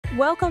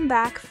Welcome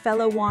back,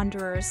 fellow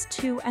wanderers,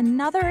 to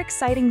another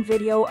exciting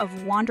video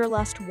of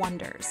Wanderlust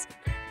Wonders.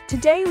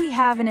 Today we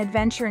have an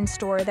adventure in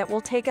store that will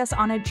take us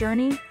on a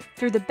journey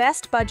through the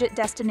best budget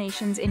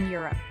destinations in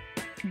Europe.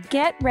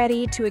 Get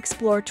ready to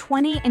explore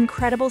 20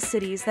 incredible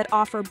cities that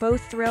offer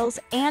both thrills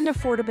and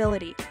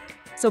affordability.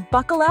 So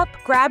buckle up,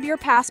 grab your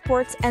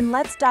passports, and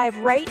let's dive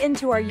right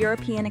into our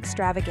European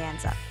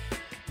extravaganza.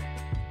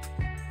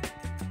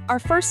 Our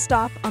first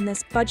stop on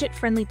this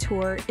budget-friendly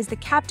tour is the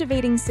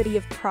captivating city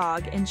of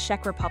Prague in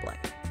Czech Republic.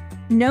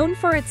 Known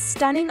for its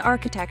stunning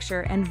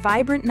architecture and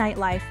vibrant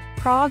nightlife,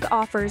 Prague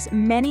offers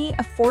many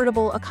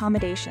affordable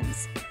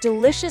accommodations,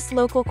 delicious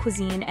local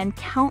cuisine, and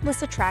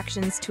countless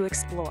attractions to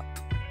explore.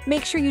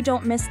 Make sure you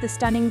don't miss the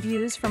stunning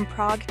views from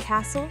Prague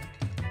Castle.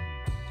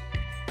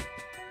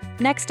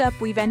 Next up,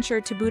 we venture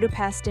to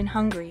Budapest in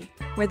Hungary,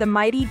 where the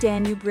mighty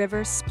Danube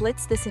River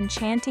splits this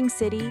enchanting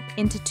city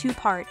into two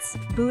parts,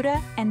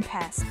 Buda and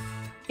Pest.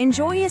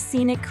 Enjoy a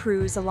scenic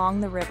cruise along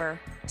the river,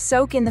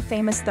 soak in the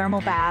famous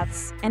thermal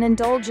baths, and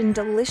indulge in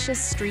delicious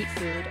street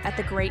food at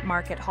the Great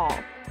Market Hall.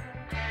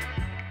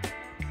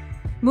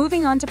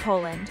 Moving on to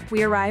Poland,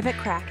 we arrive at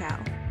Krakow,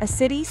 a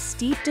city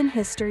steeped in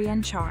history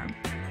and charm.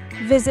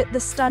 Visit the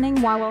stunning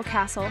Wawel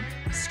Castle,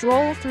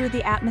 stroll through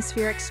the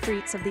atmospheric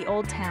streets of the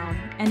old town,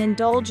 and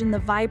indulge in the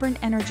vibrant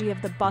energy of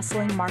the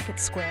bustling market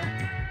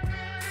square.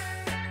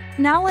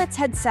 Now let's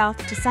head south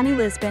to sunny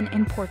Lisbon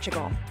in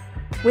Portugal.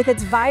 With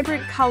its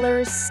vibrant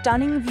colors,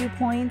 stunning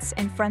viewpoints,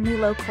 and friendly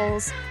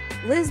locals,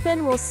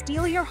 Lisbon will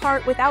steal your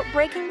heart without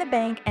breaking the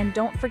bank, and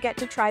don't forget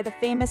to try the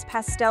famous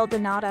pastel de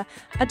nata,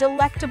 a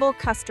delectable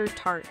custard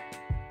tart.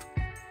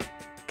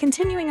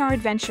 Continuing our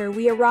adventure,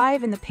 we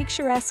arrive in the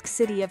picturesque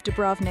city of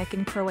Dubrovnik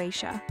in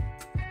Croatia.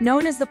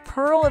 Known as the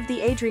Pearl of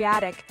the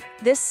Adriatic,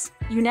 this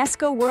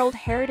UNESCO World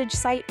Heritage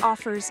Site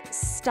offers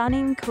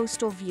stunning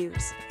coastal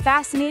views,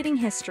 fascinating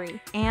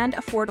history, and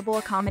affordable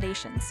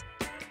accommodations.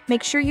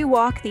 Make sure you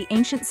walk the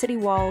ancient city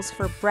walls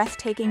for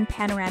breathtaking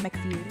panoramic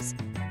views.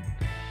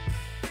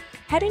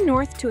 Heading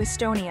north to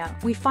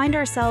Estonia, we find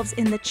ourselves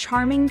in the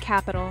charming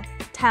capital,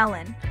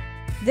 Tallinn.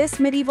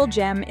 This medieval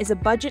gem is a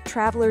budget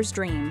traveler's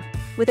dream,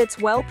 with its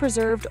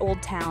well-preserved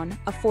old town,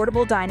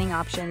 affordable dining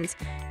options,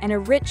 and a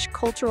rich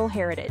cultural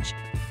heritage.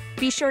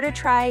 Be sure to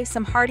try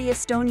some hearty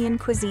Estonian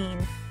cuisine.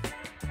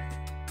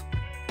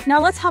 Now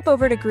let's hop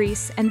over to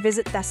Greece and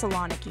visit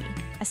Thessaloniki,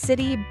 a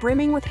city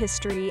brimming with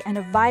history and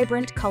a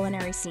vibrant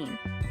culinary scene.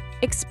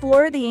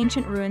 Explore the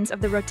ancient ruins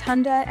of the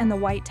Rotunda and the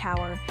White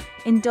Tower,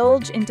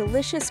 indulge in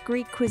delicious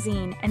Greek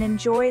cuisine, and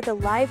enjoy the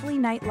lively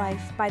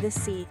nightlife by the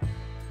sea.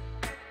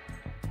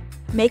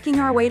 Making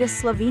our way to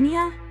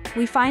Slovenia,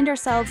 we find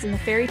ourselves in the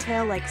fairy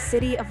tale-like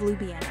city of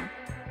Ljubljana.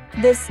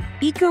 This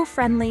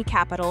eco-friendly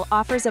capital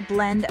offers a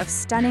blend of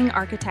stunning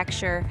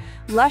architecture,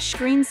 lush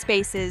green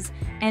spaces,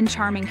 and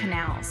charming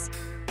canals.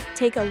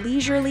 Take a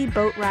leisurely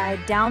boat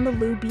ride down the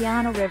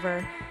Ljubljana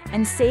River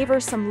and savor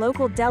some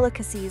local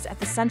delicacies at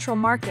the central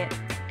market.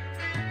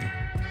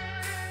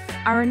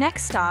 Our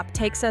next stop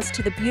takes us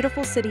to the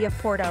beautiful city of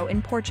Porto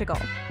in Portugal.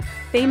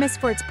 Famous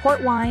for its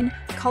port wine,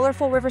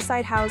 colorful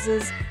riverside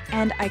houses,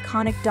 and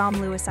iconic Dom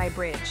Luisi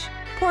Bridge,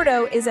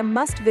 Porto is a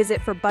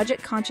must-visit for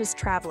budget-conscious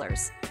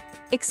travelers.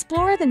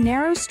 Explore the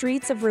narrow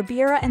streets of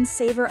Ribeira and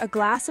savor a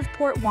glass of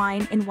port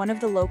wine in one of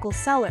the local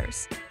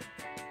cellars.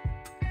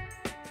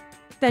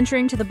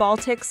 Venturing to the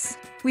Baltics,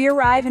 we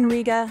arrive in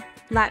Riga,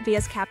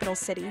 Latvia's capital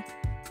city.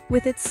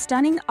 With its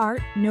stunning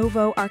Art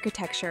Nouveau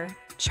architecture,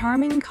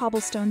 charming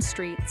cobblestone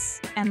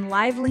streets, and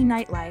lively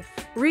nightlife,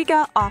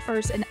 Riga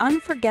offers an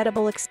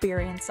unforgettable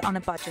experience on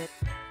a budget.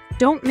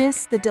 Don't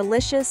miss the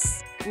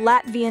delicious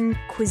Latvian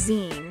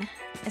cuisine,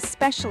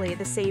 especially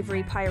the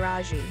savory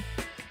pyraji.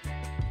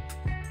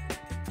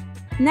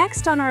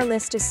 Next on our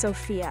list is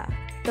Sofia,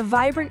 the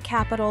vibrant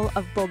capital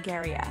of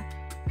Bulgaria.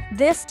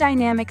 This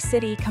dynamic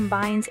city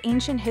combines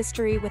ancient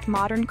history with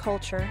modern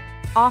culture,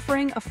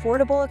 offering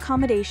affordable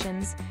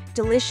accommodations,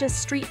 delicious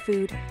street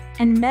food,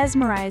 and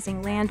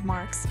mesmerizing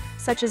landmarks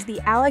such as the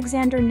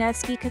Alexander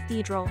Nevsky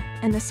Cathedral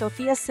and the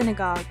Sofia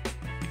Synagogue.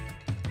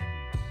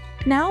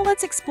 Now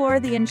let's explore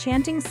the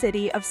enchanting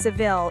city of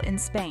Seville in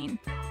Spain.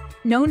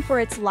 Known for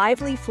its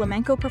lively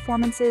flamenco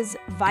performances,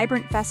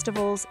 vibrant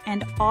festivals,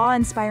 and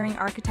awe-inspiring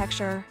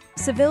architecture,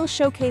 Seville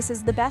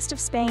showcases the best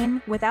of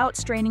Spain without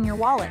straining your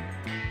wallet.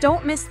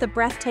 Don't miss the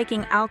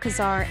breathtaking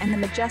Alcazar and the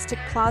majestic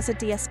Plaza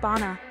de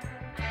España.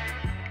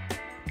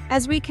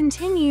 As we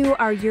continue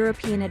our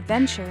European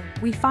adventure,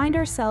 we find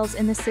ourselves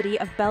in the city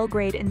of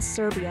Belgrade in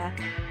Serbia.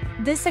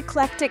 This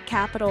eclectic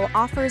capital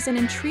offers an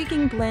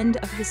intriguing blend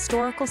of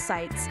historical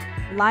sites,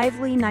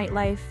 lively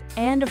nightlife,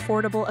 and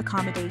affordable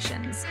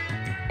accommodations.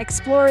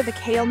 Explore the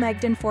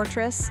Kalemegdan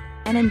Fortress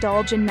and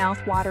indulge in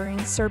mouth-watering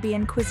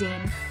Serbian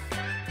cuisine.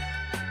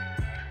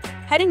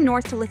 Heading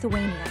north to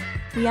Lithuania,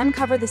 we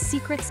uncover the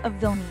secrets of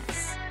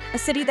Vilnius, a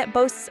city that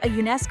boasts a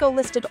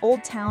UNESCO-listed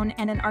old town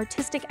and an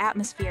artistic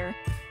atmosphere.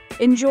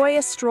 Enjoy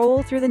a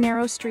stroll through the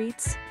narrow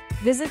streets,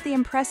 visit the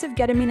impressive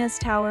Gediminas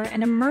Tower,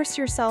 and immerse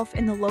yourself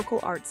in the local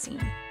art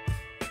scene.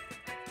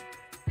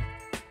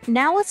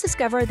 Now let's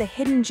discover the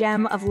hidden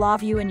gem of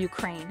Lviv in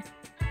Ukraine.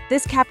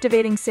 This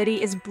captivating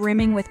city is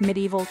brimming with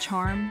medieval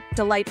charm,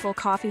 delightful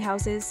coffee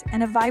houses,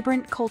 and a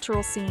vibrant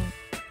cultural scene.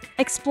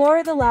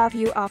 Explore the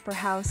Lviv Opera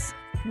House,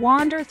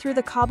 wander through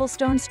the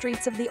cobblestone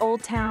streets of the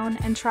old town,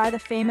 and try the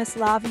famous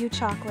Lviv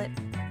chocolate.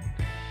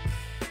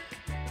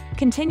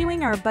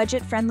 Continuing our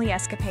budget-friendly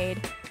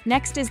escapade,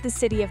 next is the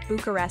city of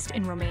Bucharest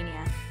in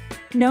Romania.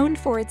 Known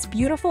for its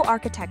beautiful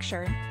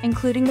architecture,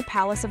 including the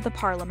Palace of the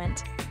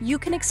Parliament, you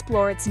can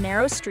explore its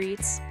narrow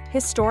streets,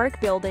 historic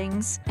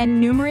buildings, and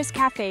numerous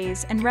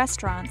cafes and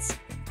restaurants.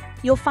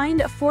 You'll find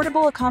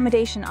affordable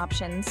accommodation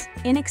options,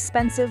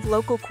 inexpensive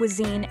local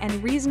cuisine,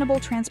 and reasonable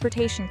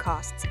transportation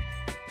costs.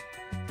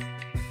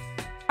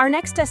 Our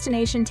next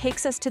destination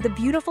takes us to the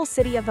beautiful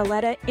city of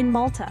Valletta in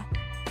Malta.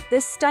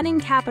 This stunning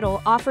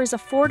capital offers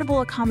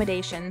affordable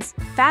accommodations,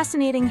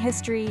 fascinating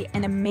history,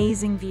 and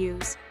amazing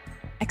views.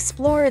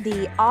 Explore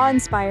the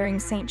awe-inspiring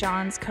St.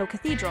 John's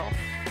Co-Cathedral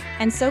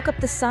and soak up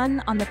the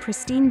sun on the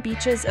pristine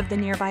beaches of the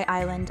nearby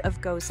island of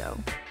Gozo.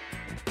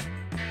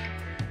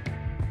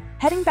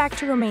 Heading back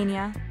to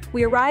Romania,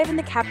 we arrive in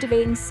the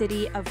captivating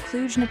city of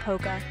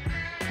Cluj-Napoca.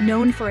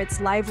 Known for its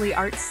lively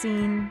art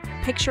scene,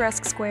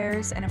 picturesque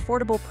squares, and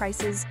affordable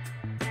prices,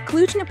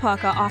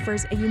 Cluj-Napoca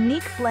offers a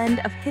unique blend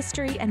of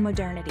history and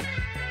modernity.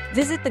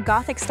 Visit the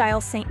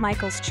Gothic-style St.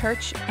 Michael's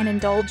Church and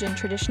indulge in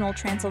traditional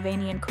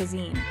Transylvanian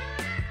cuisine.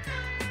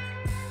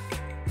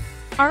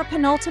 Our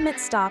penultimate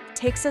stop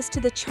takes us to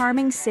the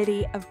charming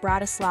city of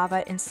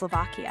Bratislava in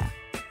Slovakia.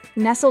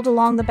 Nestled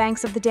along the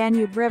banks of the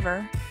Danube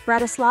River,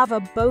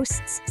 Bratislava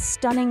boasts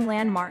stunning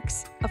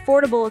landmarks,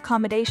 affordable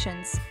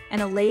accommodations,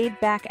 and a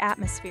laid-back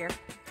atmosphere.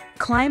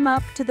 Climb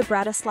up to the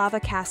Bratislava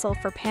Castle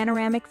for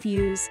panoramic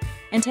views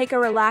and take a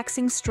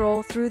relaxing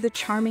stroll through the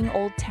charming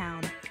old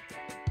town.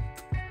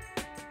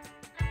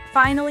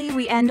 Finally,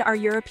 we end our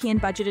European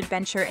budget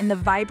adventure in the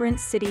vibrant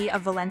city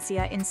of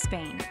Valencia in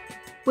Spain.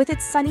 With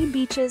its sunny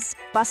beaches,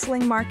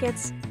 bustling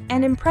markets,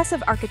 and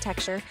impressive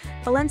architecture,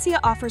 Valencia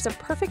offers a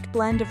perfect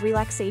blend of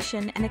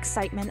relaxation and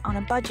excitement on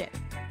a budget.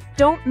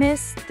 Don't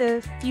miss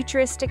the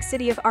futuristic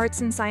city of arts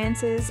and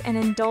sciences and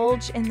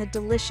indulge in the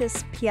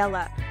delicious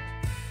paella.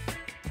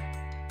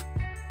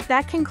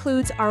 That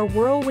concludes our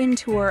whirlwind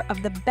tour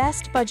of the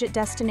best budget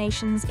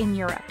destinations in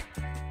Europe.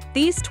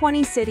 These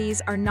 20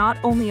 cities are not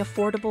only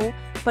affordable,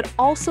 but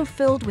also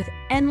filled with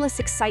endless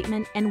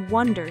excitement and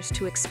wonders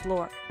to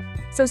explore.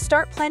 So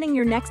start planning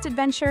your next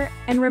adventure,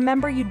 and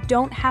remember, you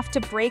don't have to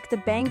break the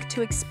bank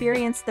to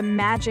experience the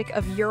magic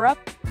of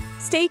Europe.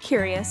 Stay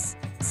curious,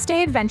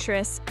 stay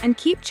adventurous, and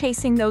keep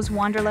chasing those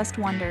Wanderlust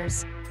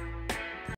Wonders.